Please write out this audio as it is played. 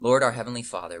Lord, our Heavenly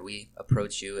Father, we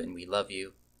approach you and we love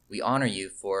you. We honor you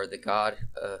for the God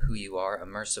who you are, a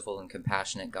merciful and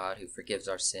compassionate God who forgives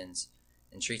our sins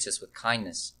and treats us with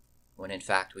kindness when in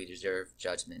fact we deserve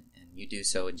judgment. And you do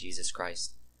so in Jesus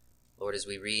Christ. Lord, as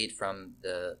we read from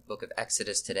the book of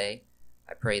Exodus today,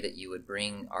 I pray that you would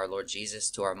bring our Lord Jesus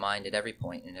to our mind at every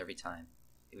point and every time.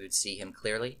 That we would see him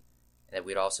clearly, and that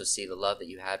we'd also see the love that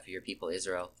you had for your people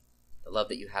Israel, the love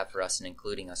that you have for us and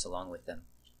including us along with them.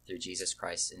 Through Jesus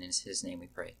Christ, and in his name we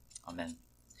pray. Amen.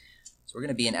 So we're going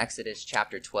to be in Exodus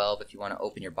chapter 12, if you want to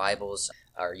open your Bibles,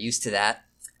 are used to that.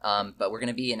 But we're going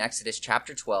to be in Exodus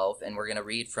chapter 12, and we're going to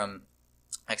read from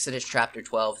Exodus chapter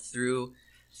 12 through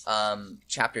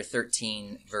chapter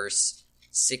 13, verse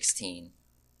 16.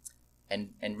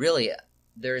 And really,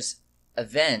 there's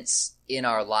events in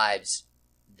our lives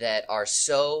that are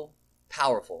so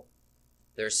powerful,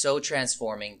 they're so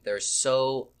transforming, they're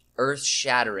so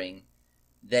earth-shattering,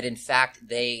 that in fact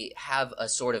they have a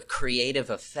sort of creative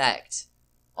effect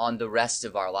on the rest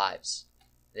of our lives.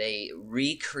 They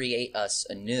recreate us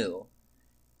anew,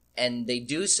 and they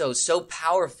do so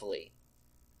powerfully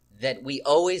that we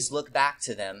always look back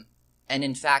to them and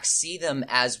in fact see them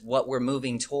as what we're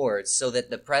moving towards, so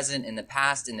that the present and the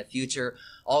past and the future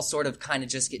all sort of kind of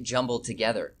just get jumbled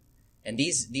together. And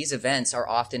these events are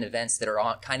often events that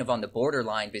are kind of on the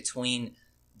borderline between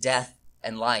death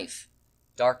and life,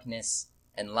 darkness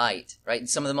and light, right? And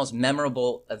some of the most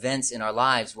memorable events in our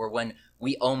lives were when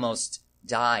we almost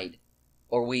died,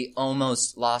 or we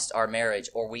almost lost our marriage,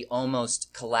 or we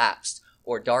almost collapsed,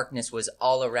 or darkness was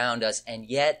all around us, and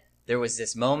yet there was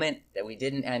this moment that we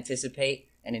didn't anticipate,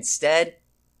 and instead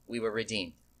we were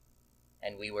redeemed,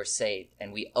 and we were saved,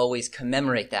 and we always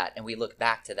commemorate that, and we look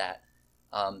back to that.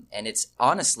 And it's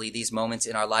honestly, these moments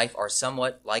in our life are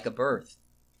somewhat like a birth,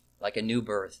 like a new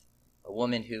birth, a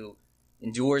woman who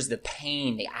endures the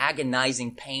pain, the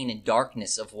agonizing pain and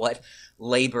darkness of what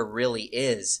labor really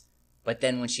is. But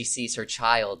then when she sees her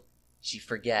child, she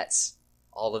forgets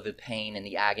all of the pain and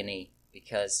the agony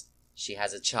because she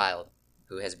has a child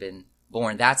who has been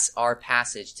born. That's our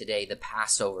passage today, the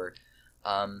Passover.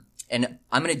 And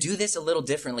I'm going to do this a little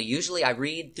differently. Usually I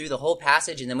read through the whole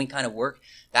passage and then we kind of work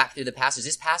back through the passage.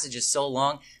 This passage is so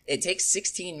long, it takes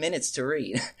 16 minutes to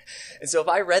read. And so if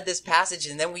I read this passage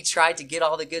and then we tried to get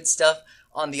all the good stuff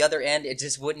on the other end, it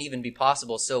just wouldn't even be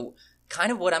possible. So kind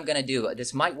of what I'm going to do,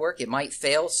 this might work, it might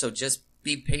fail, so just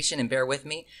be patient and bear with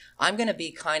me. I'm going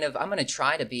to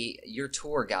try to be your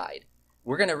tour guide.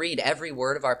 We're going to read every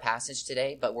word of our passage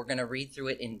today, but we're going to read through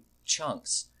it in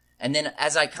chunks. And then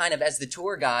as the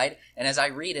tour guide, and as I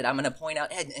read it, I'm going to point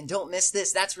out, hey, and don't miss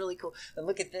this, that's really cool, and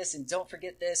look at this, and don't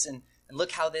forget this, and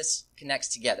look how this connects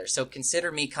together. So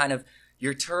consider me kind of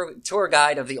your tour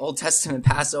guide of the Old Testament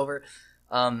Passover,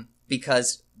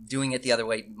 because doing it the other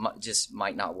way just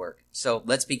might not work. So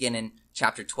let's begin in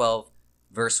chapter 12,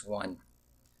 verse 1.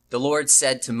 The Lord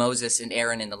said to Moses and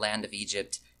Aaron in the land of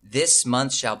Egypt, "This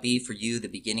month shall be for you the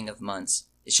beginning of months.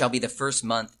 It shall be the first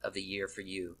month of the year for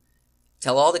you.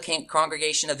 Tell all the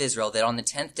congregation of Israel that on the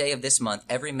 10th day of this month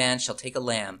every man shall take a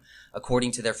lamb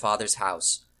according to their father's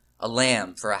house, a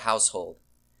lamb for a household.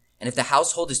 And if the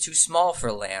household is too small for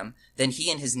a lamb, then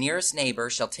he and his nearest neighbor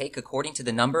shall take according to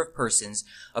the number of persons,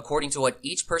 according to what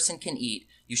each person can eat,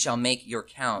 you shall make your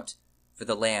count for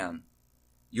the lamb.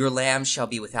 Your lamb shall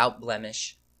be without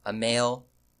blemish, a male,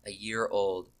 a year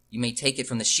old. You may take it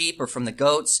from the sheep or from the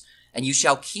goats, and you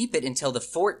shall keep it until the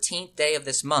 14th day of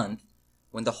this month,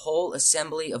 when the whole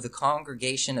assembly of the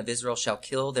congregation of Israel shall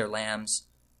kill their lambs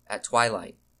at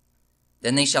twilight.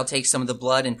 Then they shall take some of the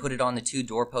blood and put it on the 2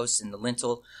 doorposts and the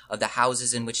lintel of the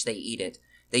houses in which they eat it.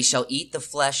 They shall eat the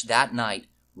flesh that night,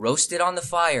 roasted on the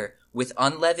fire, with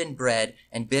unleavened bread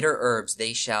and bitter herbs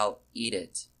they shall eat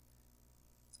it.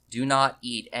 Do not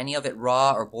eat any of it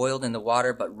raw or boiled in the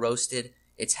water, but roasted,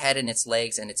 its head and its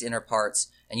legs and its inner parts,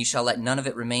 and you shall let none of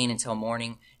it remain until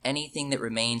morning. Anything that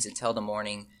remains until the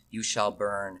morning you shall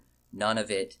burn. None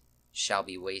of it shall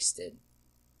be wasted."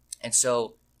 And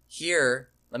so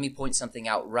here, let me point something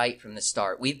out right from the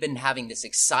start. We've been having this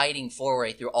exciting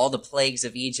foray through all the plagues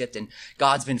of Egypt, and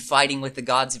God's been fighting with the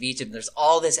gods of Egypt. There's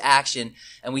all this action,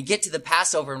 and we get to the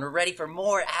Passover, and we're ready for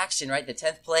more action, right? The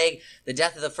 10th plague, the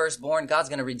death of the firstborn, God's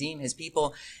going to redeem his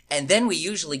people. And then we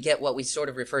usually get what we sort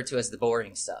of refer to as the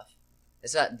boring stuff.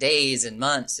 It's not days and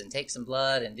months and take some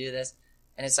blood and do this.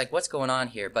 And it's like, what's going on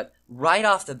here? But right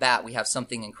off the bat, we have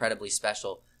something incredibly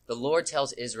special. The Lord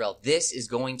tells Israel, this is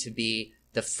going to be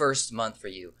the first month for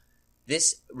you.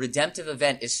 This redemptive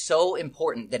event is so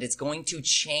important that it's going to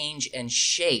change and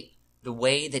shape the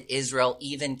way that Israel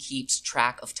even keeps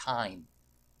track of time.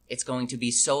 It's going to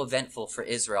be so eventful for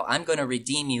Israel. I'm going to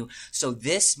redeem you. So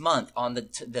this month, on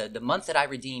the month that I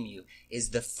redeem you, is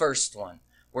the first one.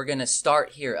 We're going to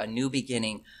start here, a new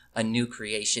beginning, a new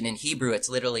creation. In Hebrew, it's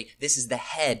literally, this is the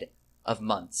head of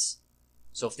months.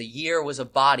 So if the year was a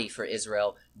body for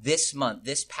Israel, this month,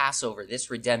 this Passover, this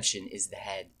redemption is the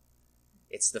head.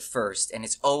 It's the first, and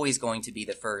it's always going to be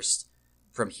the first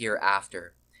from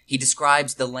hereafter. He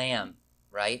describes the lamb,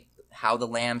 right? How the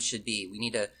lamb should be. We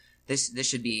need to, this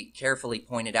should be carefully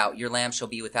pointed out. Your lamb shall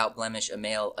be without blemish, a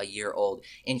male, a year old.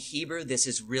 In Hebrew, this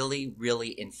is really,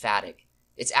 really emphatic.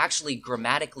 It's actually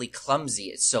grammatically clumsy.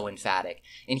 It's so emphatic.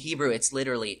 In Hebrew, it's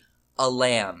literally a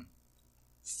lamb,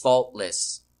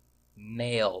 faultless,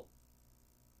 male,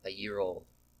 a year old.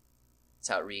 That's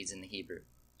how it reads in the Hebrew.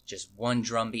 Just one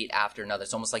drumbeat after another.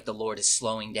 It's almost like the Lord is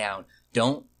slowing down.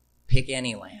 Don't pick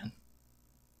any lamb.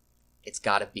 It's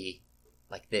got to be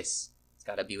like this. It's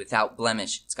got to be without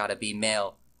blemish. It's got to be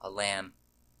male, a lamb,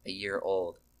 a year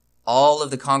old. All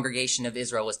of the congregation of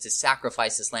Israel was to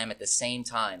sacrifice this lamb at the same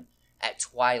time, at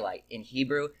twilight. In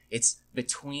Hebrew, it's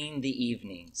between the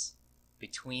evenings.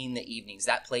 Between the evenings.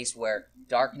 That place where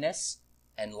darkness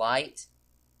and light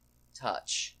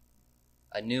touch.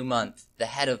 A new month, the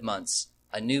head of months,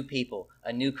 a new people,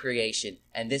 a new creation.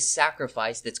 And this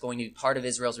sacrifice that's going to be part of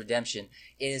Israel's redemption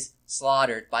is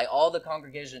slaughtered by all the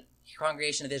congregation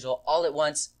of Israel all at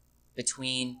once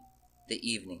between the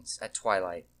evenings at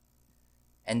twilight.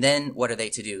 And then what are they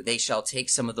to do? They shall take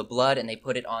some of the blood and they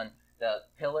put it on the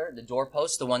pillar, the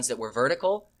doorposts, the ones that were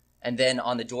vertical, and then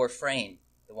on the door frame,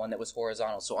 the one that was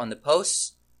horizontal. So on the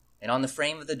posts and on the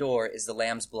frame of the door is the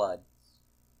lamb's blood.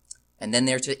 And then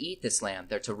they're to eat this lamb.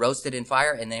 They're to roast it in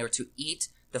fire, and they are to eat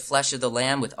the flesh of the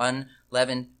lamb with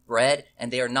unleavened bread,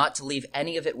 and they are not to leave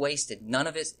any of it wasted. None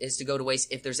of it is to go to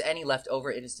waste. If there's any left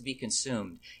over, it is to be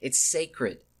consumed. It's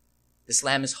sacred. This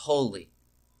lamb is holy.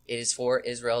 It is for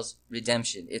Israel's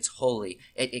redemption. It's holy.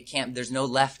 It can't, there's no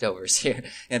leftovers here.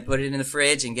 And put it in the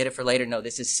fridge and get it for later. No,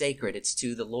 this is sacred. It's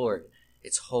to the Lord.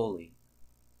 It's holy.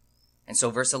 And so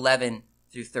verse 11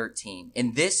 through 13.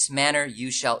 In this manner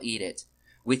you shall eat it.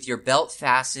 With your belt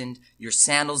fastened, your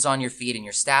sandals on your feet, and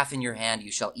your staff in your hand,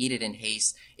 you shall eat it in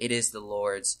haste. It is the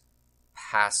Lord's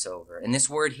Passover. And this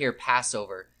word here,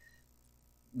 Passover,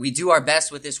 we do our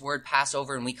best with this word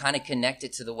Passover, and we kind of connect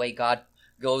it to the way God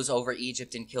goes over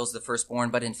Egypt and kills the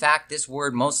firstborn. But in fact, this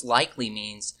word most likely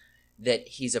means that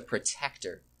he's a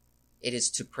protector. It is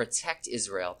to protect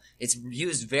Israel. It's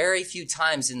used very few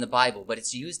times in the Bible, but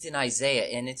it's used in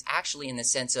Isaiah, and it's actually in the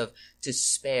sense of to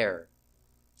spare,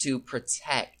 to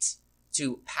protect,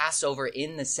 to pass over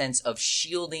in the sense of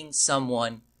shielding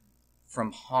someone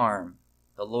from harm.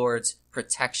 The Lord's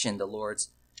protection, the Lord's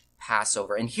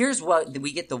Passover. And here's what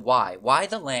we get the why. Why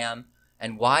the lamb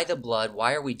and why the blood?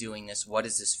 Why are we doing this? What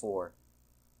is this for?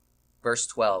 Verse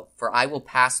 12, for I will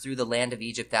pass through the land of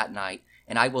Egypt that night,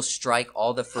 and I will strike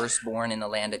all the firstborn in the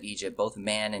land of Egypt, both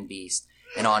man and beast.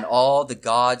 And on all the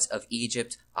gods of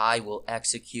Egypt I will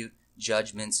execute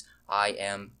judgments. I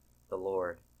am the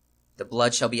Lord. The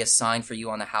blood shall be a sign for you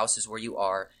on the houses where you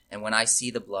are, and when I see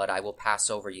the blood, I will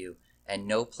pass over you, and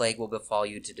no plague will befall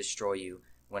you to destroy you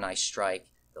when I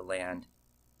strike the land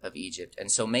of Egypt.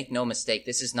 And so make no mistake,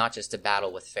 this is not just a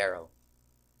battle with Pharaoh.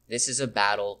 This is a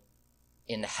battle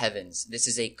in the heavens. This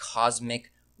is a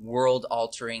cosmic,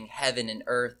 world-altering heaven and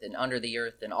earth and under the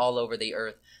earth and all over the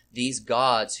earth. These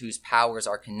gods whose powers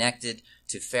are connected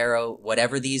to Pharaoh,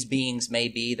 whatever these beings may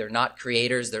be, they're not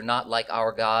creators, they're not like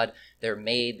our God. They're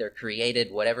made, they're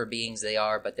created, whatever beings they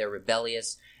are, but they're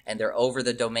rebellious and they're over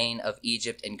the domain of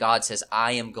Egypt. And God says,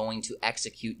 I am going to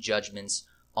execute judgments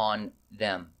on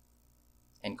them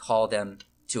and call them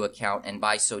to account, and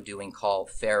by so doing call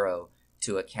Pharaoh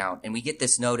to account. And we get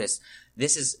this notice.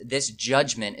 This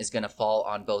judgment is going to fall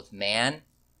on both man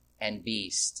and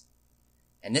beast.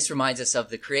 And this reminds us of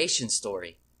the creation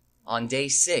story. On day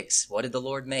 6, what did the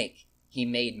Lord make? He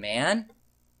made man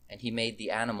and he made the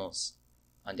animals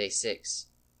on day 6.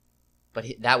 But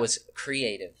that was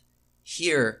creative.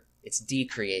 Here, it's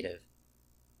decreative.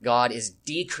 God is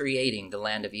decreating the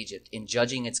land of Egypt in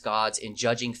judging its gods, in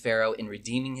judging Pharaoh, in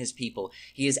redeeming his people.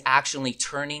 He is actually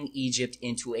turning Egypt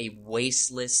into a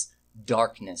wasteless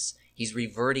darkness. He's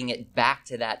reverting it back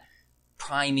to that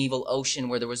primeval ocean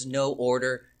where there was no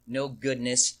order, no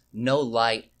goodness, no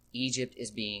light. Egypt is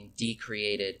being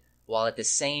decreated, while at the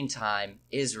same time,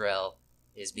 Israel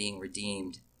is being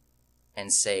redeemed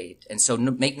and saved. And so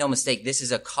make no mistake, this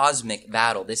is a cosmic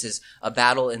battle. This is a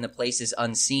battle in the places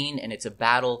unseen, and it's a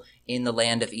battle in the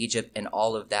land of Egypt, and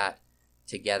all of that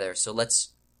together. So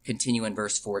let's continue in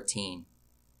verse 14.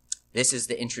 This is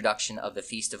the introduction of the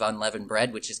Feast of Unleavened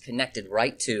Bread, which is connected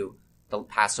right to the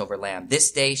Passover lamb.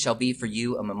 This day shall be for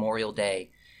you a memorial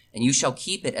day, and you shall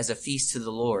keep it as a feast to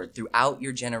the Lord throughout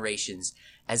your generations,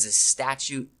 as a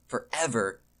statute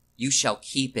forever. You shall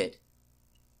keep it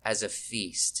as a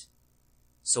feast.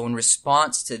 So in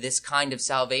response to this kind of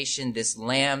salvation, this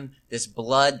lamb, this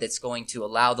blood that's going to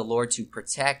allow the Lord to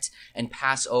protect and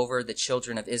pass over the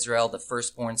children of Israel, the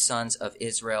firstborn sons of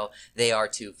Israel, they are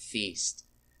to feast.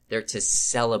 They're to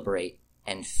celebrate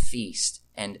and feast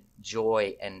and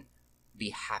joy and be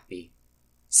happy.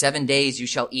 7 days you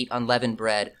shall eat unleavened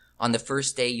bread. On the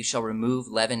first day you shall remove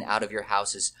leaven out of your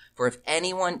houses. For if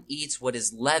anyone eats what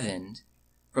is leavened,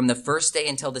 from the first day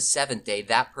until the seventh day,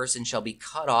 that person shall be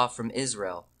cut off from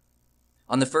Israel.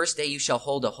 On the first day you shall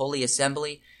hold a holy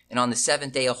assembly, and on the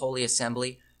seventh day a holy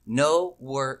assembly. No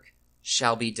work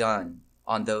shall be done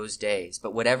on those days,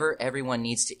 but whatever everyone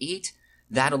needs to eat,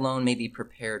 that alone may be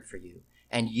prepared for you.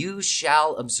 And you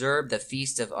shall observe the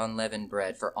feast of unleavened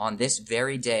bread, for on this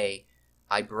very day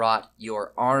I brought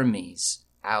your armies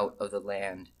out of the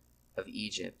land of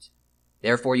Egypt.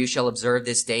 Therefore you shall observe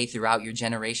this day throughout your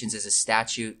generations as a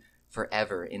statute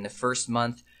forever. In the first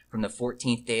month, from the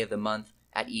 14th day of the month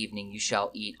at evening, you shall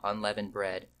eat unleavened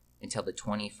bread until the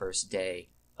 21st day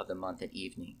of the month at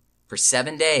evening. For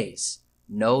 7 days,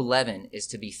 no leaven is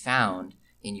to be found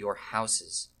in your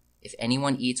houses. If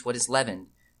anyone eats what is leavened,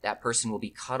 that person will be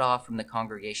cut off from the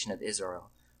congregation of Israel.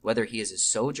 Whether he is a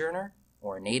sojourner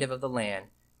or a native of the land,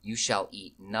 you shall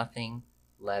eat nothing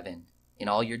leavened. In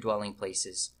all your dwelling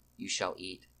places, you shall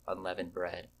eat unleavened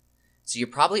bread. So you're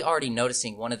probably already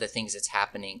noticing one of the things that's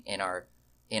happening in our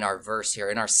verse here,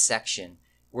 in our section.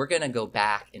 We're going to go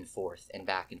back and forth and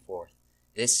back and forth.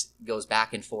 This goes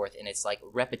back and forth, and it's like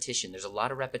repetition. There's a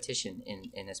lot of repetition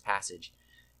in this passage.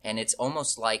 And it's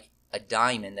almost like a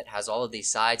diamond that has all of these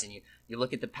sides, and you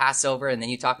look at the Passover, and then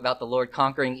you talk about the Lord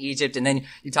conquering Egypt, and then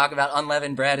you talk about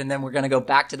unleavened bread, and then we're going to go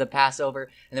back to the Passover,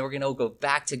 and then we're going to go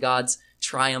back to God's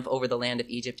triumph over the land of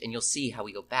Egypt, and you'll see how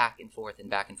we go back and forth and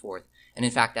back and forth. And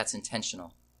in fact, that's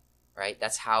intentional, right?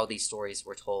 That's how these stories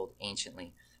were told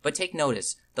anciently. But take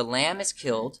notice, the lamb is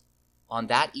killed on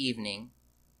that evening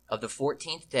of the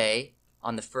 14th day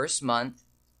on the first month,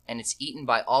 and it's eaten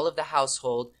by all of the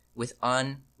household with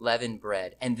unleavened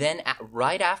bread. And then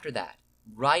right after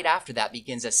that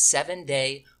begins a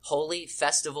 7-day holy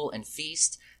festival and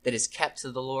feast that is kept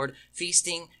to the Lord,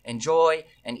 feasting and joy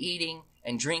and eating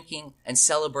and drinking and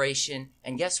celebration.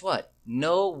 And guess what?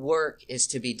 No work is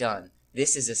to be done.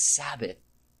 This is a Sabbath.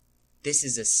 This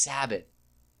is a Sabbath.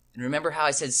 And remember how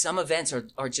I said some events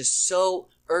are just so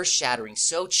earth-shattering,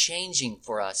 so changing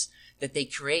for us that they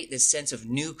create this sense of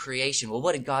new creation. Well,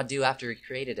 what did God do after he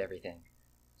created everything?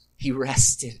 He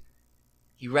rested.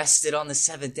 He rested on the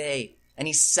seventh day, and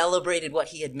he celebrated what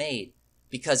he had made.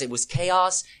 Because it was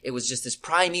chaos, it was just this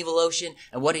primeval ocean,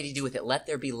 and what did he do with it? Let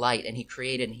there be light, and he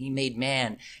created, and he made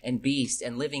man and beast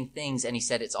and living things, and he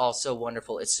said it's all so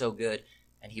wonderful, it's so good,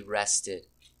 and he rested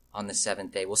on the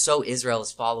seventh day. Well, so Israel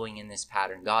is following in this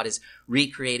pattern. God is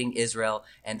recreating Israel,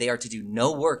 and they are to do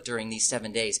no work during these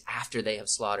 7 days after they have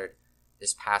slaughtered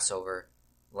this Passover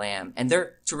lamb. And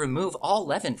they're to remove all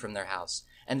leaven from their house.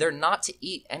 And they're not to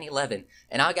eat any leaven.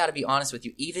 And I got to be honest with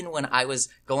you, even when I was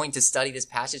going to study this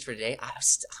passage for today, I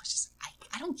was just,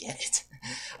 I don't get it.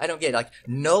 I don't get it. Like,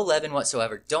 no leaven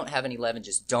whatsoever. Don't have any leaven.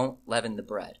 Just don't leaven the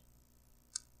bread.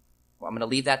 Well, I'm going to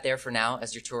leave that there for now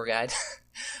as your tour guide.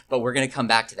 But we're going to come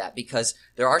back to that because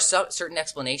there are certain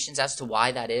explanations as to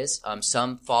why that is.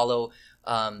 Some follow,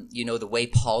 the way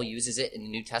Paul uses it in the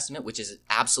New Testament, which is an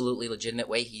absolutely legitimate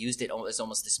way. He used it as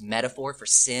almost this metaphor for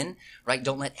sin, right?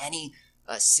 Don't let any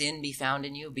sin be found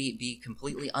in you. Be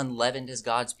completely unleavened as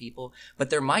God's people. But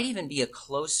there might even be a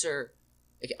closer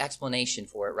explanation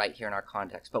for it right here in our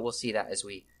context. But we'll see that as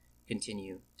we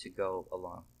continue to go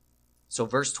along. So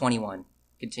verse 21,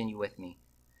 continue with me.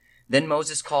 Then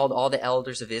Moses called all the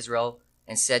elders of Israel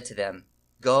and said to them,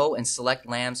 "Go and select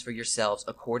lambs for yourselves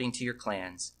according to your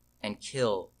clans and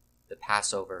kill the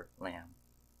Passover lamb.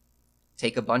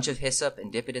 Take a bunch of hyssop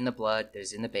and dip it in the blood that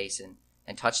is in the basin,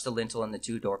 and touch the lintel and the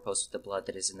 2 doorposts with the blood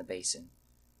that is in the basin.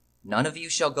 None of you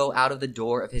shall go out of the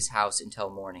door of his house until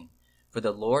morning, for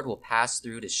the Lord will pass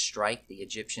through to strike the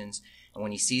Egyptians, and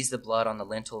when he sees the blood on the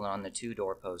lintel and on the 2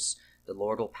 doorposts, the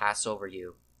Lord will pass over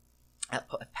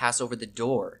the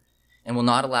door, and will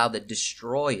not allow the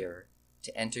destroyer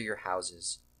to enter your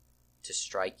houses to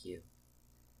strike you."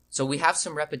 So we have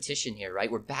some repetition here,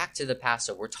 right? We're back to the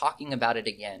Passover. We're talking about it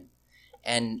again.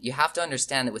 And you have to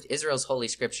understand that with Israel's holy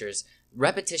scriptures,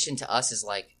 repetition to us is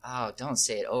like, oh, don't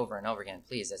say it over and over again.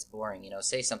 Please, that's boring.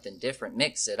 Say something different.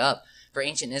 Mix it up. For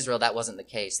ancient Israel, that wasn't the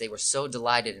case. They were so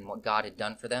delighted in what God had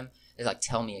done for them. They're like,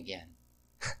 tell me again.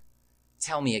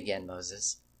 Tell me again,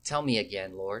 Moses. Tell me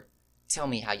again, Lord. Tell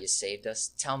me how you saved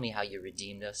us. Tell me how you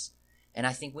redeemed us. And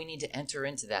I think we need to enter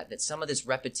into that some of this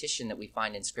repetition that we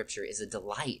find in Scripture is a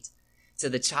delight. To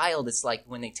the child, it's like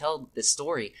when they tell the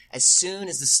story, as soon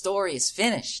as the story is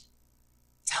finished,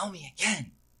 tell me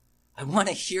again. I want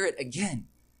to hear it again.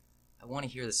 I want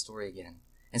to hear the story again.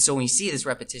 And so when you see this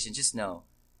repetition, just know,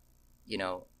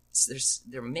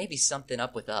 there may be something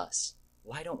up with us.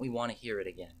 Why don't we want to hear it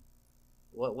again?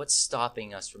 What's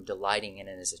stopping us from delighting in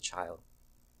it as a child?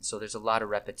 So there's a lot of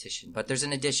repetition. But there's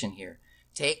an addition here.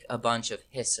 Take a bunch of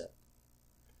hyssop.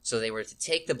 So they were to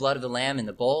take the blood of the lamb in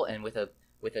the bowl, and with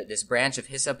this branch of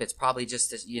hyssop, it's probably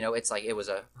just this, it's like it was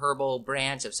a herbal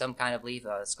branch of some kind of leaf.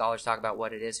 Scholars talk about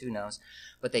what it is, who knows.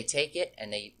 But they take it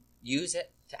and they use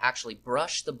it to actually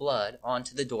brush the blood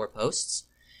onto the doorposts.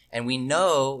 And we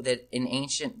know that in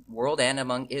ancient world and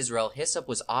among Israel, hyssop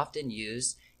was often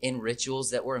used in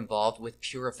rituals that were involved with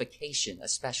purification,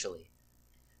 especially.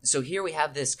 So here we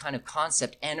have this kind of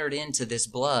concept entered into this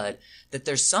blood, that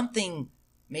there's something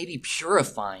maybe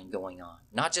purifying going on.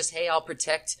 Not just, hey, I'll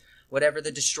protect whatever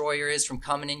the destroyer is from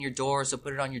coming in your door, so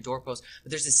put it on your doorpost. But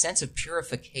there's a sense of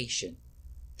purification.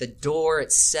 The door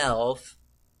itself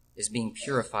is being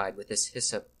purified with this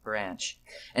hyssop branch.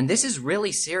 And this is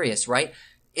really serious, right?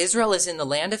 Israel is in the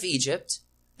land of Egypt.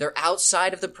 They're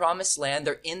outside of the promised land.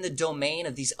 They're in the domain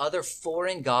of these other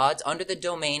foreign gods, under the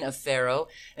domain of Pharaoh.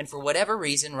 And for whatever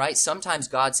reason, right, sometimes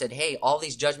God said, hey, all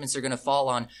these judgments are going to fall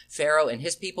on Pharaoh and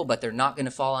his people, but they're not going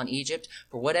to fall on Egypt.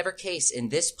 For whatever case, in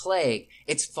this plague,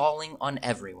 it's falling on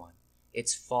everyone.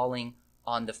 It's falling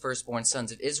on the firstborn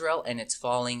sons of Israel, and it's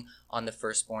falling on the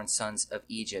firstborn sons of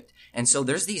Egypt. And so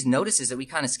there's these notices that we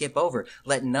kind of skip over.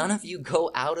 Let none of you go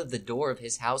out of the door of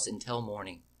his house until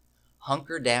morning.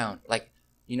 Hunker down. Like,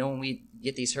 when we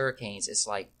get these hurricanes, it's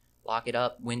like, lock it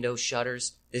up, windows,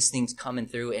 shutters. This thing's coming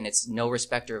through, and it's no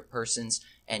respecter of persons,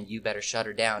 and you better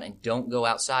shutter down, and don't go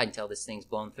outside until this thing's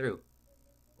blown through.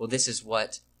 Well, this is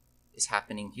what is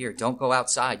happening here. Don't go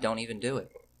outside. Don't even do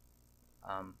it.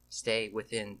 Stay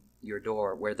within your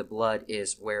door where the blood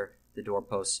is, where the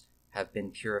doorposts have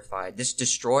been purified. This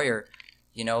destroyer,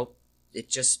 it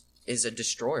just is a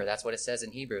destroyer. That's what it says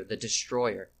in Hebrew, the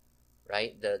destroyer,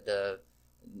 right? The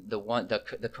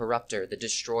corrupter, the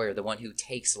destroyer, the one who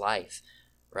takes life,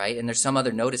 right? And there's some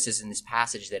other notices in this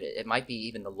passage that it might be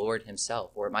even the Lord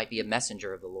himself, or it might be a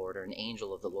messenger of the Lord or an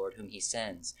angel of the Lord whom he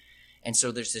sends. And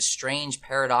so there's this strange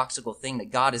paradoxical thing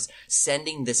that God is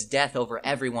sending this death over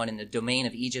everyone in the domain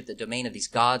of Egypt, the domain of these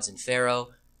gods and Pharaoh.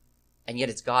 And yet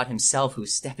it's God himself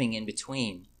who's stepping in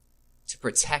between to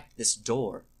protect this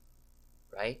door,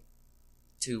 right?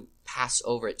 To pass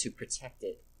over it, to protect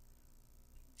it.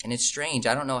 And it's strange.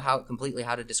 I don't know how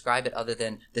to describe it other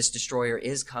than this destroyer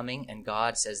is coming, and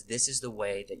God says this is the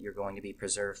way that you're going to be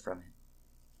preserved from it.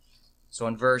 So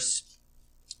in verse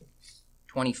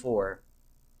 24,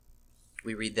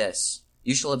 we read this: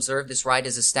 You shall observe this rite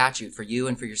as a statute for you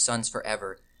and for your sons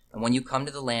forever. And when you come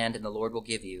to the land and the Lord will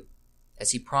give you, as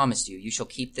he promised you, you shall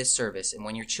keep this service. And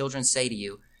when your children say to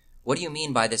you, what do you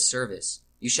mean by this service?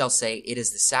 You shall say, it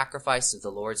is the sacrifice of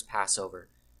the Lord's Passover.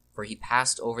 For he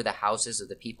passed over the houses of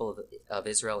the people of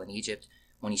Israel in Egypt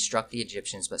when he struck the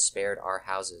Egyptians, but spared our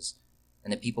houses.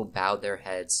 And the people bowed their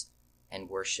heads and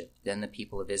worshipped. Then the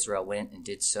people of Israel went and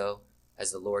did so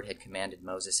as the Lord had commanded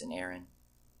Moses and Aaron.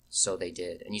 So they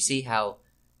did. And you see how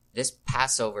this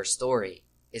Passover story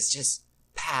is just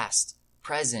past,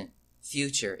 present,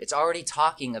 future. It's already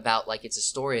talking about like it's a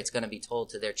story that's going to be told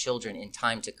to their children in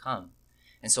time to come.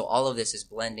 And so all of this is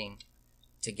blending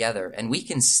together. And we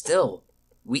can still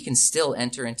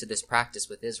enter into this practice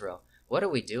with Israel. What are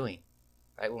we doing?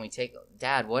 Right? When we take,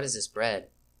 Dad, what is this bread?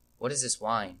 What is this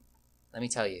wine? Let me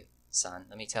tell you, son.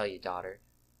 Let me tell you, daughter.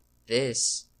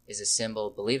 This is a symbol,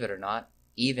 believe it or not,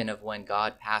 even of when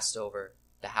God passed over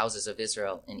the houses of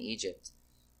Israel in Egypt.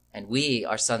 And we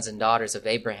are sons and daughters of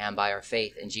Abraham by our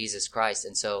faith in Jesus Christ.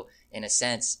 And so, in a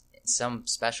sense, in some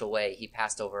special way, he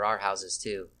passed over our houses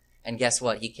too. And guess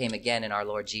what? He came again in our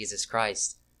Lord Jesus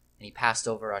Christ. And he passed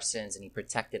over our sins and he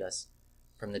protected us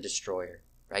from the destroyer.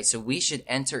 Right? So we should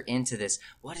enter into this.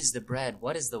 What is the bread?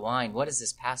 What is the wine? What is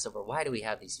this Passover? Why do we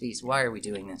have these feasts? Why are we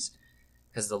doing this?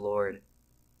 Because the Lord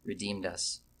redeemed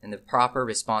us. And the proper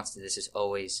response to this is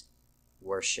always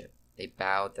worship. They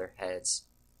bowed their heads.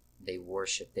 They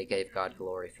worshiped. They gave God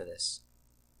glory for this.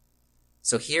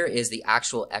 So here is the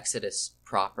actual Exodus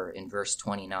proper in verse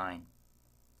 29.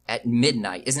 At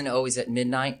midnight. Isn't it always at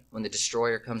midnight when the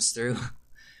destroyer comes through?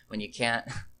 When you can't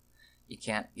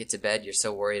get to bed. You're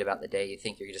so worried about the day. You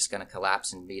think you're just going to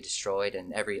collapse and be destroyed.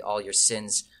 And all your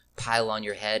sins pile on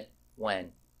your head.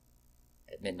 When?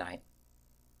 At midnight.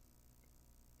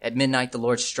 At midnight the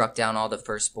Lord struck down all the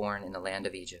firstborn in the land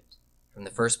of Egypt, from the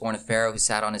firstborn of Pharaoh who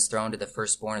sat on his throne to the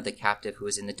firstborn of the captive who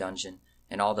was in the dungeon,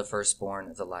 and all the firstborn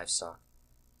of the livestock.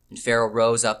 And Pharaoh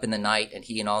rose up in the night, and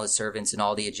he and all his servants and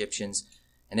all the Egyptians,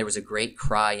 and there was a great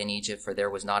cry in Egypt, for there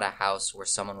was not a house where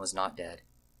someone was not dead.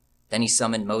 Then he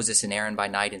summoned Moses and Aaron by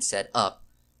night and said, Up,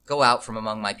 go out from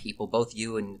among my people, both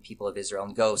you and the people of Israel,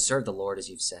 and go, serve the Lord as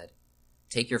you've said.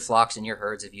 Take your flocks and your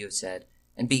herds as you have said,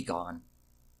 and be gone.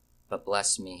 But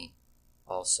bless me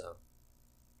also.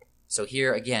 So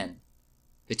here again,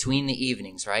 between the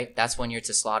evenings, right? That's when you're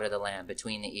to slaughter the lamb,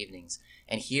 between the evenings.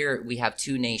 And here we have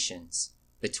two nations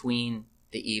between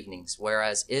the evenings,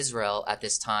 whereas Israel at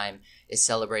this time is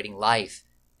celebrating life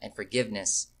and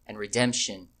forgiveness and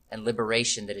redemption and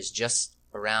liberation that is just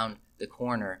around the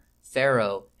corner.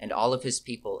 Pharaoh and all of his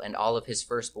people and all of his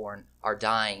firstborn are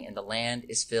dying, and the land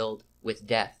is filled with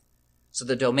death. So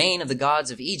the domain of the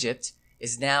gods of Egypt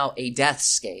is now a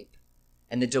deathscape.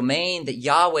 And the domain that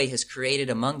Yahweh has created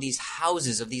among these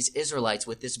houses of these Israelites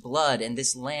with this blood and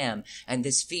this lamb and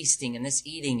this feasting and this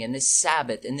eating and this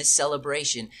Sabbath and this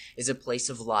celebration is a place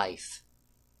of life.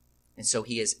 And so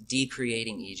he is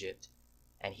decreating Egypt,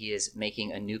 and he is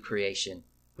making a new creation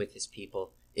with his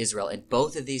people, Israel. And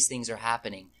both of these things are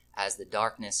happening as the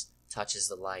darkness touches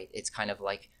the light. It's kind of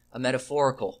like a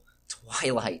metaphorical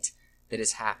twilight that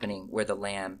is happening where the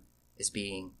lamb is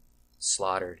being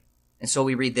slaughtered. And so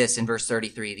we read this in verse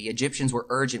 33. The Egyptians were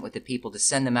urgent with the people to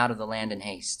send them out of the land in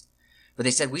haste. But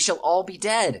they said, we shall all be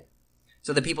dead.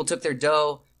 So the people took their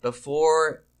dough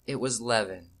before it was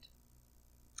leavened.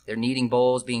 Their kneading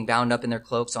bowls being bound up in their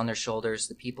cloaks on their shoulders,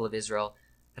 the people of Israel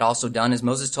had also done as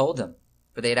Moses told them.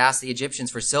 For they had asked the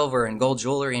Egyptians for silver and gold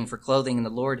jewelry and for clothing, and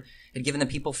the Lord had given the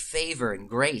people favor and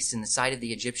grace in the sight of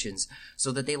the Egyptians,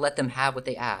 so that they let them have what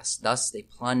they asked. Thus they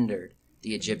plundered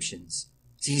the Egyptians.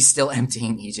 See, he's still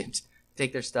emptying Egypt.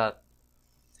 Take their stuff.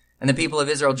 And the people of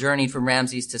Israel journeyed from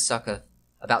Ramses to Succoth,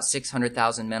 about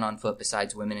 600,000 men on foot,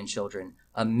 besides women and children.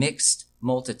 A mixed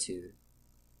multitude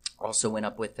also went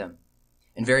up with them,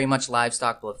 and very much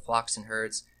livestock, both flocks and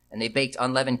herds. And they baked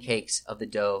unleavened cakes of the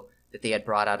dough that they had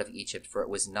brought out of Egypt, for it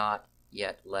was not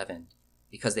yet leavened,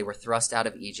 because they were thrust out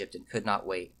of Egypt and could not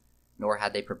wait, nor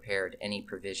had they prepared any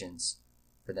provisions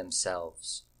for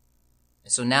themselves.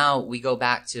 And so now we go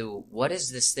back to, what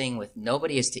is this thing with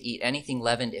nobody is to eat anything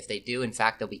leavened? If they do, in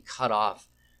fact, they'll be cut off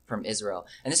from Israel.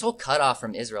 And this whole cut off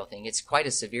from Israel thing, it's quite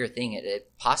a severe thing.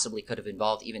 It possibly could have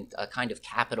involved even a kind of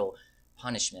capital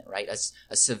punishment, right?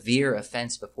 A severe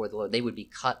offense before the Lord. They would be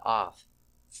cut off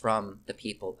from the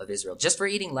people of Israel just for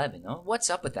eating leaven. Oh, what's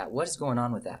up with that? What is going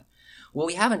on with that? Well,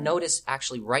 we have a notice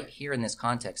actually right here in this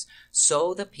context.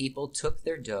 So the people took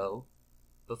their dough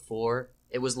before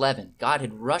it was leavened. God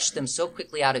had rushed them so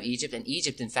quickly out of Egypt, and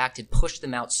Egypt, in fact, had pushed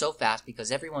them out so fast because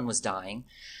everyone was dying,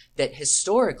 that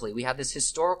historically, we have this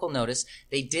historical notice,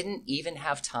 they didn't even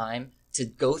have time to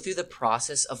go through the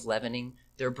process of leavening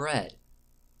their bread.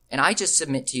 And I just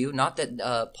submit to you, not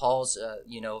that Paul's,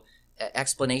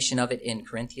 explanation of it in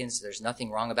Corinthians, there's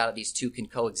nothing wrong about it. These two can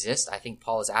coexist. I think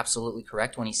Paul is absolutely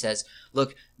correct when he says,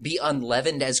 look, be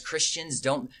unleavened as Christians.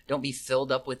 Don't be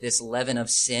filled up with this leaven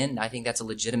of sin. I think that's a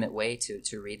legitimate way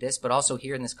to read this. But also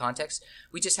here in this context,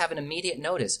 we just have an immediate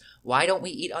notice. Why don't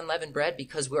we eat unleavened bread?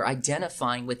 Because we're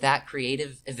identifying with that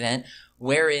creative event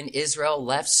wherein Israel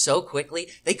left so quickly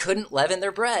they couldn't leaven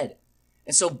their bread.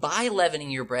 And so by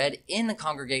leavening your bread in the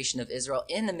congregation of Israel,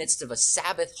 in the midst of a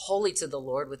Sabbath holy to the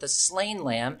Lord with a slain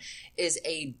lamb, is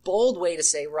a bold way to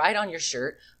say right on your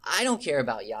shirt, I don't care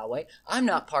about Yahweh. I'm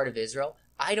not part of Israel.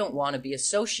 I don't want to be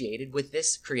associated with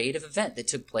this creative event that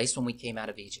took place when we came out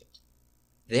of Egypt.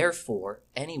 Therefore,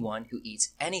 anyone who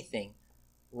eats anything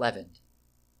leavened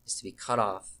is to be cut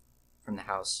off from the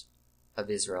house of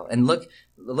Israel. And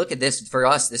look at this. For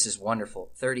us, this is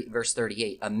wonderful. Verse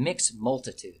 38, a mixed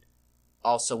multitude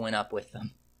also went up with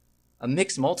them. A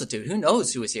mixed multitude. Who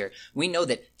knows who is here? We know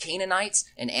that Canaanites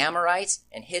and Amorites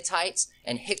and Hittites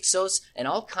and Hyksos and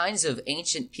all kinds of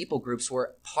ancient people groups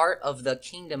were part of the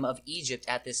kingdom of Egypt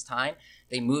at this time.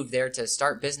 They moved there to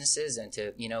start businesses and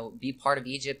to, be part of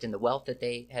Egypt and the wealth that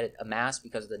they had amassed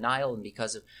because of the Nile and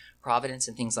because of providence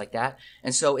and things like that.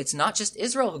 And so it's not just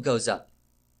Israel who goes up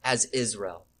as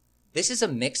Israel. This is a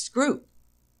mixed group.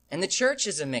 And the church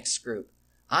is a mixed group.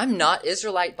 I'm not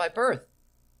Israelite by birth.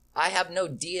 I have no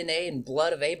DNA and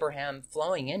blood of Abraham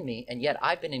flowing in me, and yet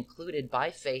I've been included by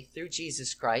faith through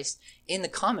Jesus Christ in the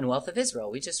commonwealth of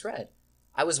Israel. We just read.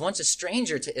 I was once a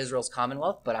stranger to Israel's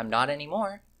commonwealth, but I'm not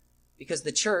anymore, because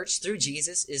the church, through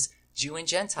Jesus, is Jew and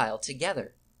Gentile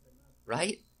together,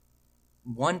 right?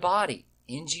 One body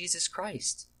in Jesus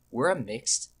Christ. We're a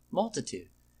mixed multitude.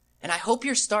 And I hope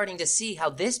you're starting to see how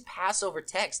this Passover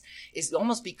text is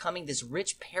almost becoming this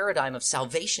rich paradigm of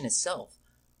salvation itself.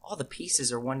 All the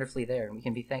pieces are wonderfully there, and we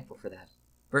can be thankful for that.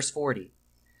 Verse 40.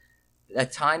 The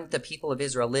time the people of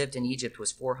Israel lived in Egypt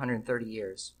was 430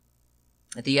 years.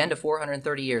 At the end of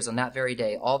 430 years, on that very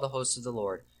day, all the hosts of the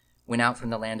Lord went out from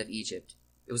the land of Egypt.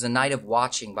 It was a night of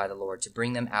watching by the Lord to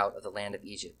bring them out of the land of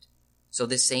Egypt. So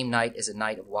this same night is a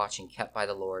night of watching kept by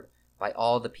the Lord by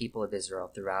all the people of Israel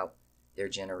throughout their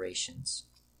generations.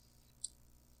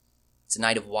 It's a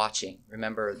night of watching.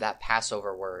 Remember that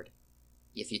Passover word.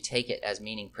 If you take it as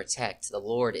meaning protect, the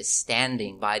Lord is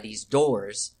standing by these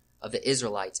doors of the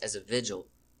Israelites as a vigil,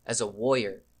 as a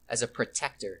warrior, as a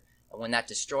protector. And when that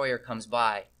destroyer comes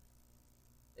by,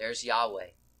 there's Yahweh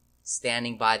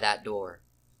standing by that door.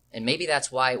 And maybe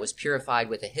that's why it was purified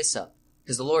with a hyssop,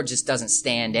 because the Lord just doesn't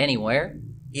stand anywhere.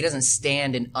 He doesn't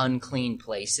stand in unclean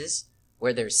places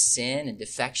where there's sin and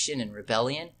defection and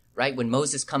rebellion, right? When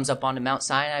Moses comes up onto Mount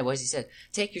Sinai, what does he say?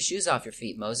 Take your shoes off your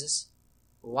feet, Moses.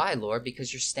 Why, Lord?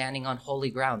 Because you're standing on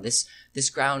holy ground. This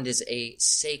ground is a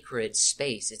sacred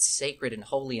space. It's sacred and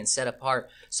holy and set apart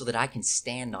so that I can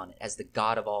stand on it as the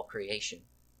God of all creation.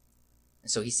 And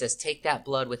so he says, take that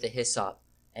blood with a hyssop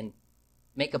and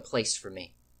make a place for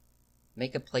me.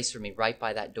 Make a place for me right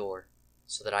by that door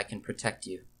so that I can protect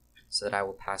you, so that I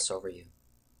will pass over you.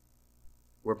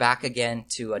 We're back again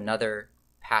to another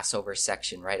Passover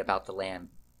section, right, about the lamb.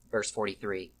 Verse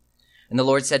 43. And the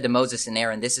Lord said to Moses and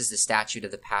Aaron, this is the statute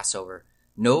of the Passover.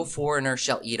 No foreigner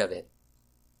shall eat of it,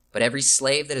 but every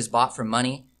slave that is bought for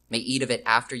money may eat of it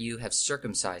after you have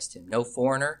circumcised him. No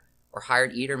foreigner or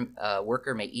hired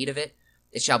worker may eat of it.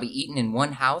 It shall be eaten in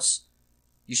one house.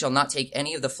 You shall not take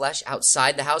any of the flesh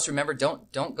outside the house. Remember,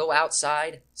 don't go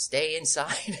outside. Stay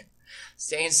inside.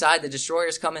 Stay inside. The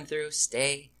destroyer's coming through.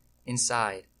 Stay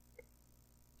inside. You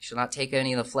shall not take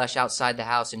any of the flesh outside the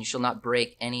house, and you shall not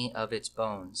break any of its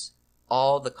bones.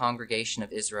 All the congregation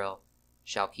of Israel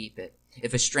shall keep it.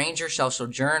 If a stranger shall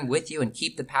sojourn with you and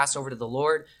keep the Passover to the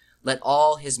Lord, let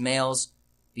all his males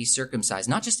be circumcised.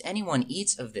 Not just anyone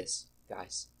eats of this,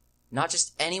 guys. Not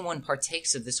just anyone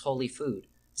partakes of this holy food.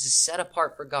 This is set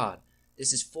apart for God.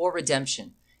 This is for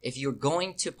redemption. If you're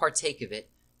going to partake of it,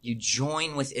 you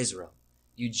join with Israel.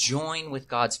 You join with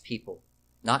God's people.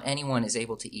 Not anyone is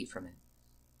able to eat from it,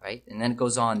 right? And then it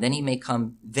goes on. Then he may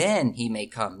come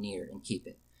near and keep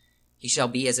it. He shall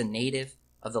be as a native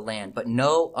of the land, but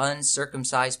no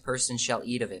uncircumcised person shall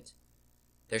eat of it.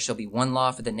 There shall be one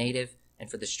law for the native and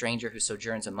for the stranger who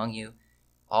sojourns among you.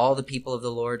 All the people of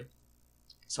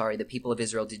the people of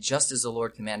Israel did just as the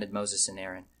Lord commanded Moses and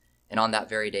Aaron. And on that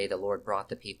very day, the Lord brought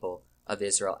the people of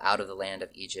Israel out of the land of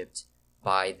Egypt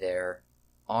by their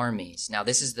armies. Now,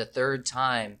 this is the third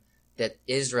time that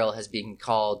Israel has been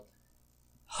called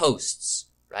hosts,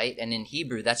 right? And in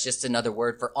Hebrew, that's just another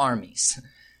word for armies.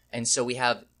 And so we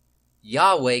have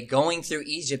Yahweh going through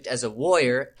Egypt as a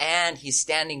warrior, and he's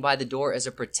standing by the door as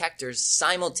a protector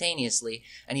simultaneously,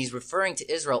 and he's referring to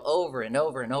Israel over and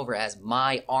over and over as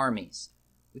my armies.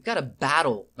 We've got a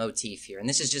battle motif here, and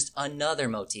this is just another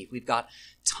motif. We've got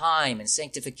time and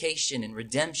sanctification and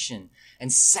redemption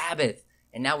and Sabbath,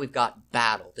 and now we've got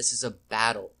battle. This is a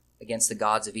battle against the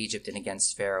gods of Egypt and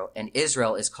against Pharaoh, and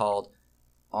Israel is called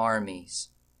armies,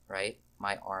 right?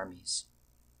 My armies.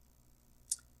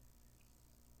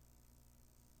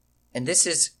 And this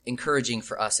is encouraging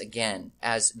for us again,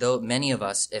 as though many of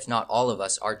us, if not all of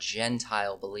us, are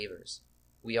Gentile believers.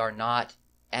 We are not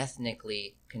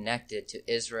ethnically connected to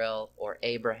Israel or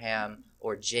Abraham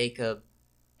or Jacob.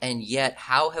 And yet,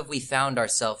 how have we found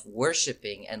ourselves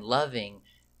worshiping and loving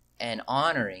and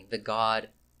honoring the God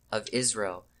of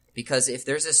Israel? Because if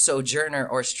there's a sojourner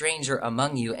or stranger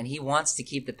among you and he wants to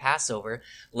keep the Passover,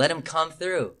 let him come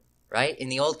through. Right? In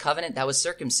the old covenant, that was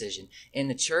circumcision. In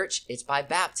the church, it's by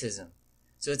baptism.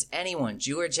 So it's anyone,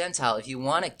 Jew or Gentile. If you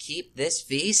want to keep this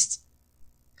feast,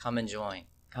 come and join.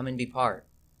 Come and be part.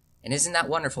 And isn't that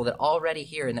wonderful that already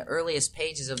here in the earliest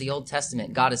pages of the Old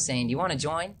Testament, God is saying, do you want to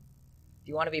join? Do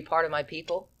you want to be part of my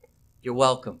people? You're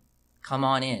welcome. Come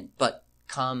on in. But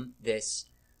come this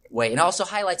way. And also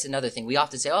highlights another thing. We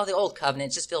often say, oh, the old covenant,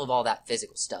 it's just filled with all that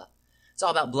physical stuff. It's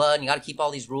all about blood, and you got to keep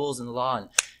all these rules and the law, and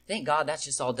thank God that's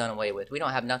just all done away with. We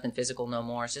don't have nothing physical no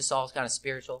more. It's just all kind of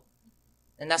spiritual.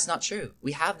 And that's not true.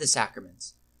 We have the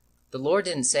sacraments. The Lord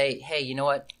didn't say, hey, you know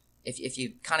what? If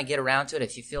you kind of get around to it,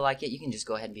 if you feel like it, you can just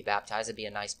go ahead and be baptized. It'd be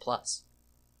a nice plus.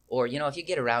 Or, if you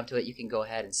get around to it, you can go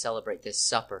ahead and celebrate this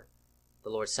supper, the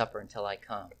Lord's Supper, until I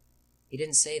come. He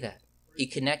didn't say that. He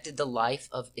connected the life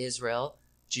of Israel,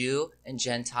 Jew and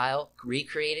Gentile,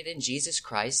 recreated in Jesus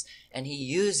Christ, and he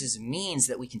uses means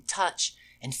that we can touch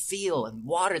and feel, and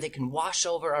water that can wash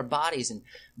over our bodies, and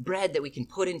bread that we can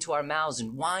put into our mouths,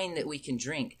 and wine that we can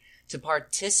drink, to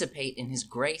participate in his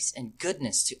grace and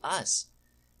goodness to us.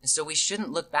 And so we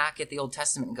shouldn't look back at the Old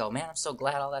Testament and go, man, I'm so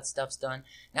glad all that stuff's done.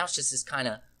 Now it's just this kind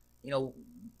of,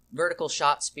 vertical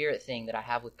shot spirit thing that I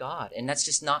have with God. And that's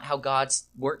just not how God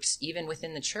works even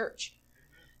within the church.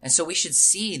 And so we should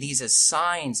see these as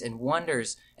signs and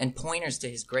wonders and pointers to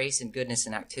his grace and goodness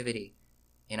and activity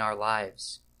in our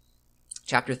lives.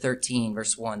 Chapter 13,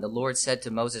 verse 1, the Lord said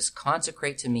to Moses,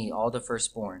 consecrate to me all the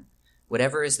firstborn,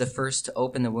 whatever is the first to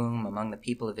open the womb among the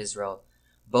people of Israel,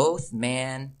 both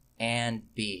man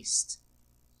and beast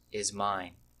is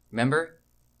mine. Remember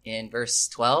in verse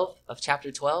 12 of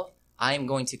chapter 12, I am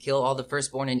going to kill all the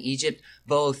firstborn in Egypt,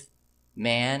 both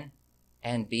man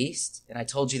and beast. And I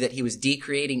told you that he was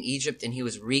decreating Egypt and he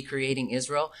was recreating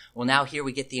Israel. Well, now here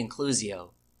we get the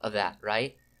inclusio of that,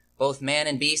 right? Both man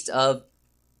and beast of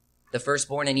the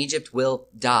firstborn in Egypt will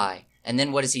die. And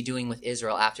then what is he doing with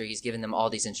Israel after he's given them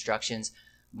all these instructions?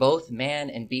 Both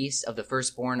man and beast of the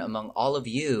firstborn among all of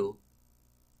you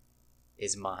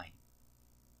is mine,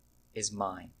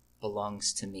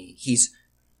 belongs to me. He's